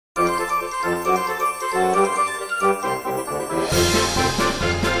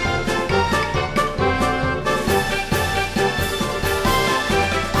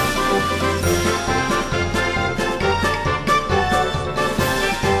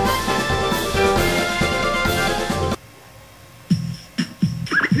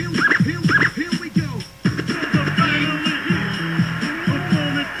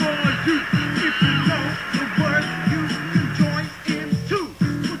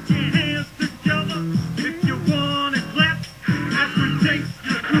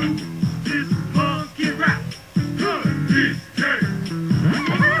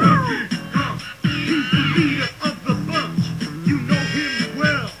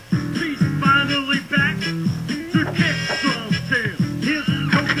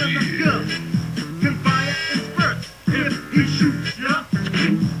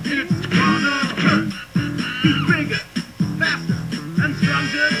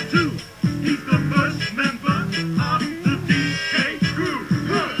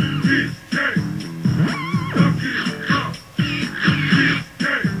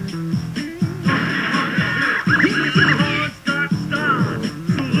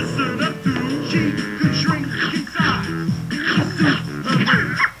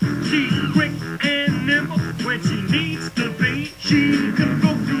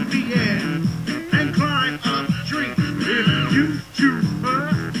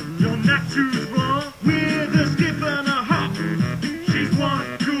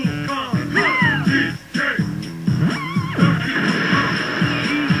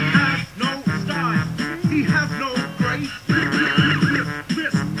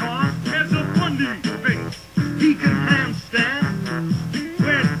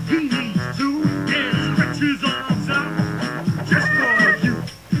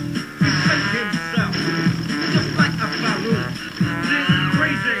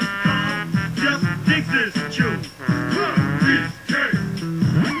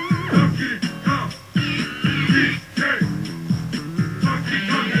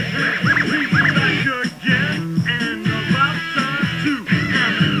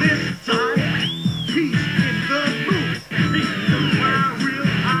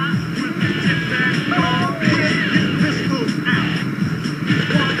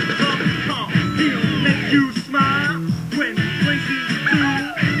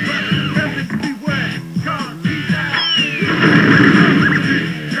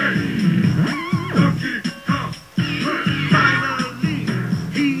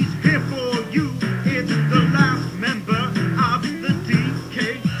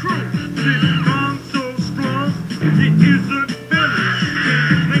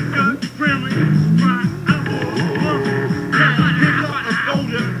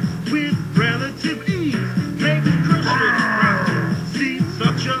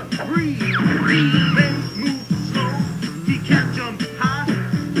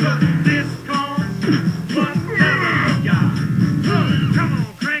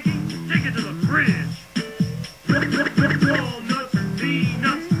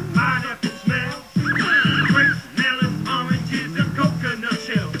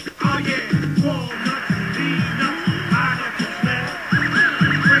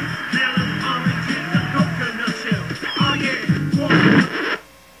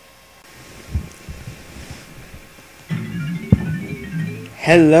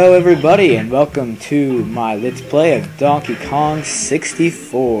Hello everybody and welcome to my Let's Play of Donkey Kong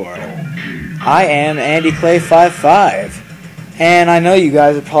 64. I am Andy Clay55, and I know you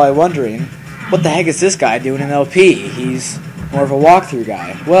guys are probably wondering, what the heck is this guy doing in LP? He's more of a walkthrough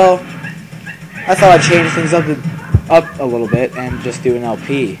guy. Well, I thought I'd change things up a little bit and just do an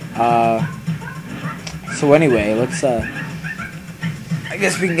LP. So anyway, let's I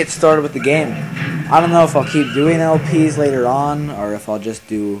guess we can get started with the game. I don't know if I'll keep doing LPs later on, or if I'll just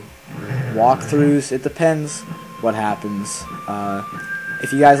do walkthroughs. It depends what happens.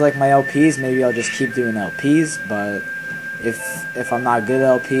 If you guys like my LPs, maybe I'll just keep doing LPs, but if I'm not good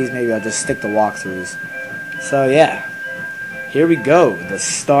at LPs, maybe I'll just stick to walkthroughs. So yeah, here we go, the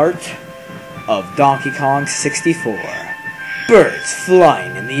start of Donkey Kong 64. Birds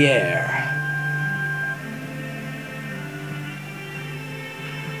flying in the air.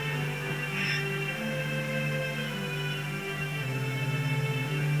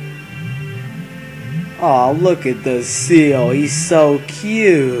 Aw, look at the seal, he's so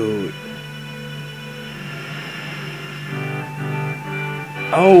cute.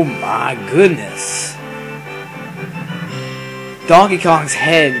 Oh my goodness. Donkey Kong's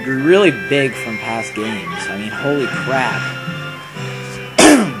head grew really big from past games. I mean, holy crap.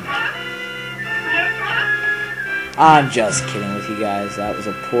 I'm just kidding with you guys. That was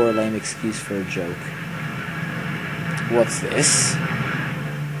a poor, lame excuse for a joke. What's this?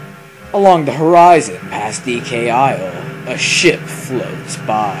 Along the horizon, past DK Isle, a ship floats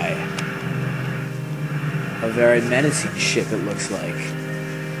by. A very menacing ship, it looks like.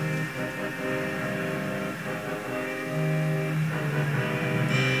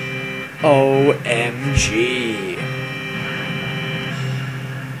 OMG.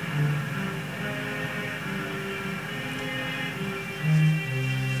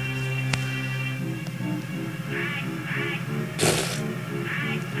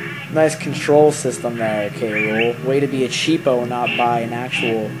 Nice control system there, K-Rool. Way to be a cheapo and not buy an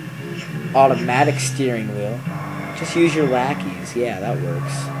actual automatic steering wheel. Just use your lackeys. Yeah, that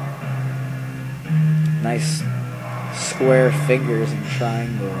works. Nice square fingers and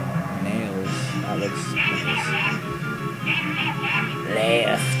triangle nails. That looks nice.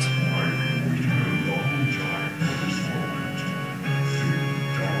 Left.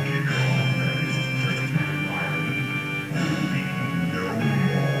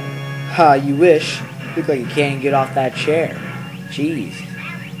 Ha, you wish. Look like you can't get off that chair. Jeez.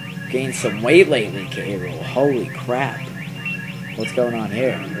 Gained some weight lately, K-Rool. Holy crap. What's going on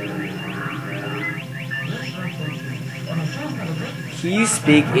here? Can you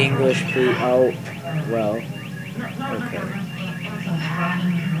speak English, please? Oh, well. Okay.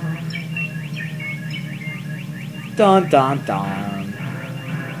 Dun dun dun.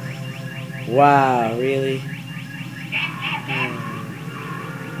 Wow, really?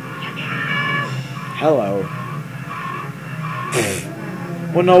 Hello.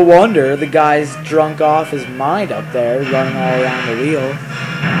 Well, no wonder the guy's drunk off his mind up there, running all around the wheel.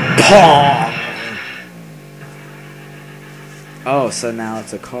 Pong! Oh, so now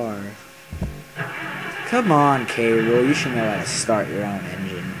it's a car. Come on, K-Rool, you should know how to start your own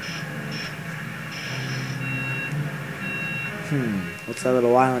engine. What's that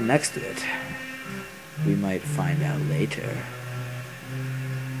little island next to it? We might find out later.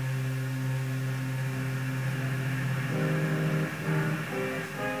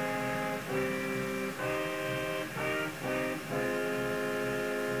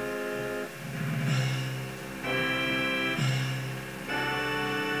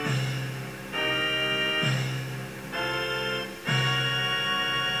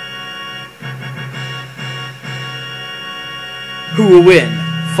 Who will win?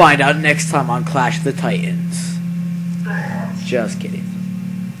 Find out next time on Clash of the Titans. Just kidding.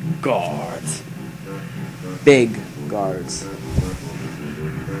 Guards. Big guards.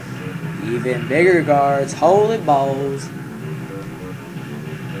 Even bigger guards. Holy balls.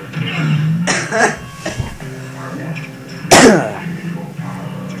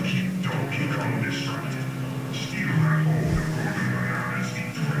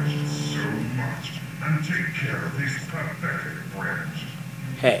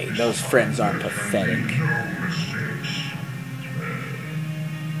 Hey, those friends aren't pathetic.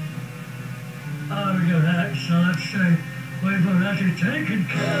 Oh, you're that, so let's say we've already taken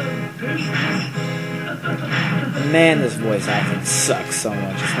care of business. Man, this voice acting sucks so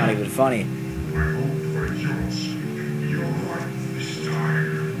much. It's not even funny.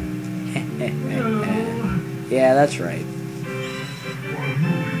 Yeah, that's right.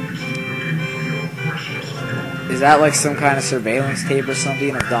 Is that like some kind of surveillance tape or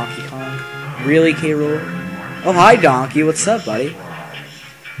something of Donkey Kong? Really, K-Rool? Oh, hi, Donkey. What's up, buddy?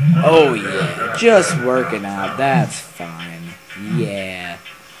 Oh, yeah. Just working out. That's fine. Yeah.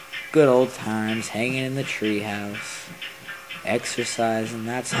 Good old times, hanging in the treehouse. Exercising.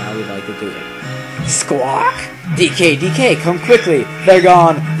 That's how we like to do it. Squawk! DK, DK, come quickly. They're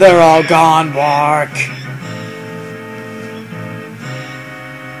gone. They're all gone, Bark.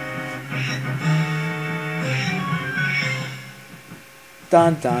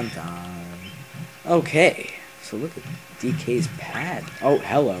 Dun dun dun. Okay, so look at DK's pad. Oh,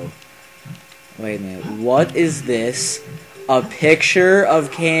 hello. Wait a minute. What is this? A picture of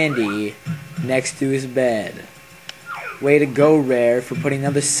Candy next to his bed. Way to go, Rare, for putting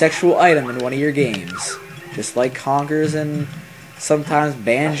another sexual item in one of your games. Just like Conkers and sometimes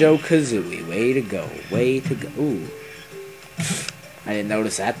Banjo-Kazooie. Way to go. Way to go. Ooh. I didn't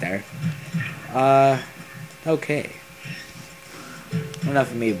notice that there. Okay.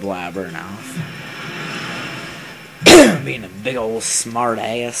 Enough of me blabbering off. Being a big old smart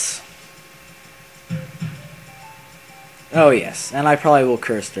ass. Oh yes, and I probably will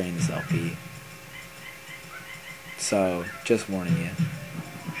curse during this LP. So, just warning you.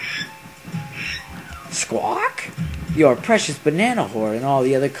 Squawk? Your precious banana horde and all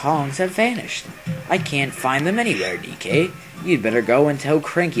the other Kongs have vanished. I can't find them anywhere, DK. You'd better go and tell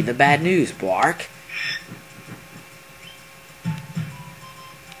Cranky the bad news, Blark.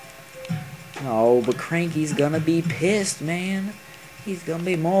 Oh, but Cranky's gonna be pissed, man. He's gonna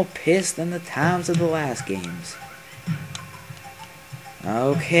be more pissed than the times of the last games.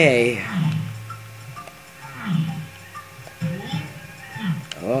 Okay.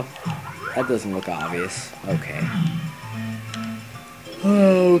 Oh, that doesn't look obvious. Okay.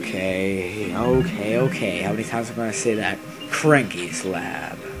 Okay. How many times am I gonna say that? Cranky's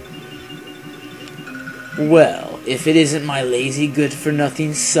lab. Well, if it isn't my lazy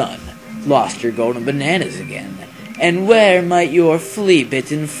good-for-nothing son, lost your golden bananas again. And where might your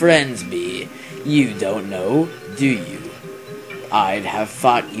flea-bitten friends be? You don't know, do you? I'd have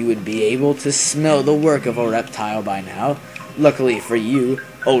thought you would be able to smell the work of a reptile by now. Luckily for you,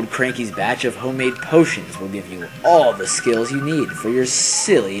 old Cranky's batch of homemade potions will give you all the skills you need for your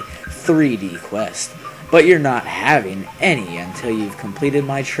silly 3D quest. But you're not having any until you've completed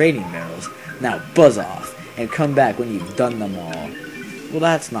my training barrels. Now buzz off and come back when you've done them all. Well,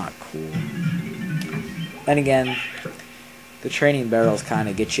 that's not cool. Then again, the training barrels kind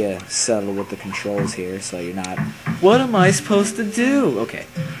of get you settled with the controls here, so you're not, what am I supposed to do? Okay,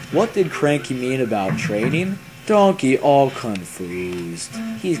 what did Cranky mean about training? Donkey all confused.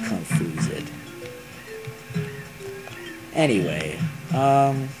 He's confused. Anyway,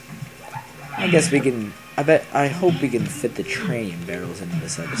 I guess we can, I hope we can fit the training barrels into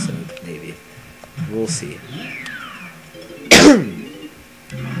this episode, maybe. We'll see.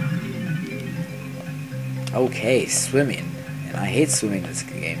 Okay, swimming. And I hate swimming in this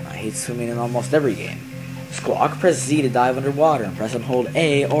game. I hate swimming in almost every game. Squawk, press Z to dive underwater, and press and hold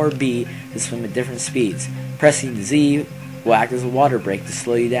A or B to swim at different speeds. Pressing Z will act as a water break to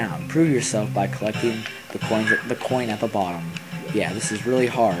slow you down. Prove yourself by collecting the coin at the bottom. Yeah, this is really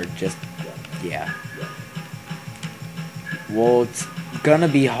hard, just, yeah. Well, it's gonna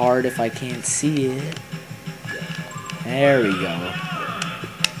be hard if I can't see it. There we go.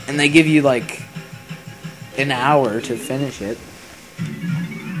 And they give you, like, an hour to finish it.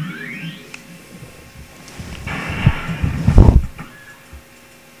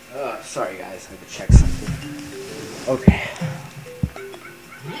 Sorry guys, I had to check something. Okay.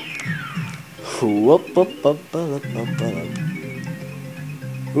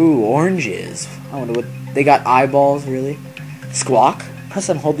 Ooh, oranges. I wonder what, they got eyeballs, really? Squawk. Press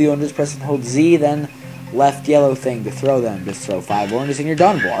and hold the oranges, press and hold Z, then left yellow thing to throw them. Just throw 5 oranges and you're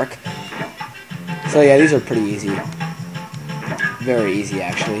done, Bark. So yeah, these are pretty easy. Very easy,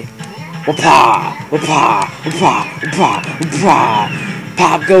 actually. Whoop-ah! Whoop-ah! Whoop-ah! Whoop-ah! Whoop-ah!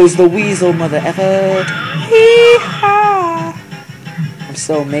 Pop goes the weasel, mother effer! Hee-haw! I'm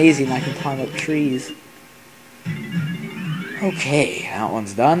so amazing I can climb up trees. Okay, that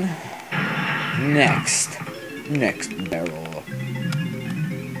one's done. Next barrel.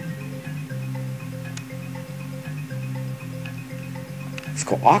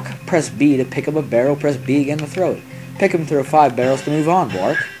 Squawk. Press B to pick up a barrel, press B again to throw it. Pick them through 5 barrels to move on,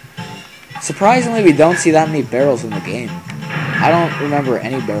 Bark. Surprisingly, we don't see that many barrels in the game. I don't remember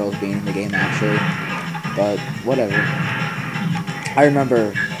any barrels being in the game, actually. But, whatever. I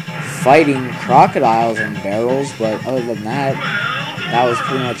remember fighting crocodiles in barrels, but other than that, that was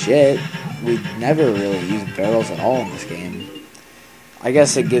pretty much it. We never really used barrels at all in this game. I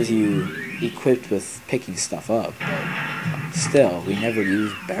guess it gives you equipped with picking stuff up, but still, we never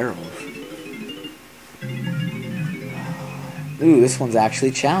used barrels. Ooh, this one's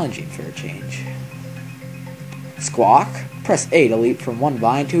actually challenging for a change. Squawk. Press A to leap from one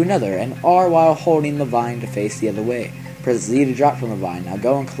vine to another, and R while holding the vine to face the other way. Press Z to drop from the vine. Now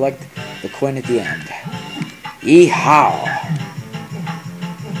go and collect the coin at the end. Yeehaw!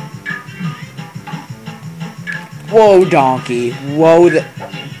 Whoa, donkey. Whoa,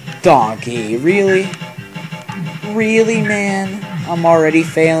 donkey. Really? Really, man? I'm already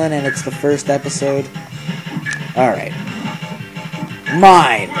failing and it's the first episode? Alright.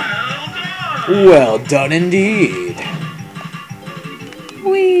 Mine! Well done indeed.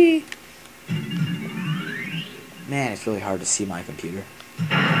 Whee! Man, it's really hard to see my computer.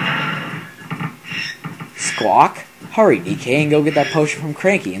 Squawk! Hurry, DK, and go get that potion from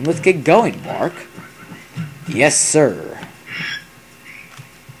Cranky, and let's get going, Bark. Yes, sir.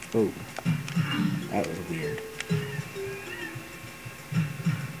 Oh, that was weird.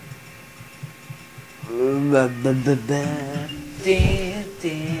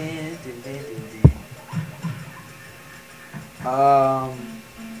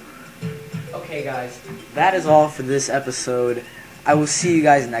 Okay guys, that is all for this episode. I will see you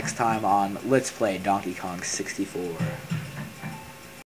guys next time on Let's Play Donkey Kong 64.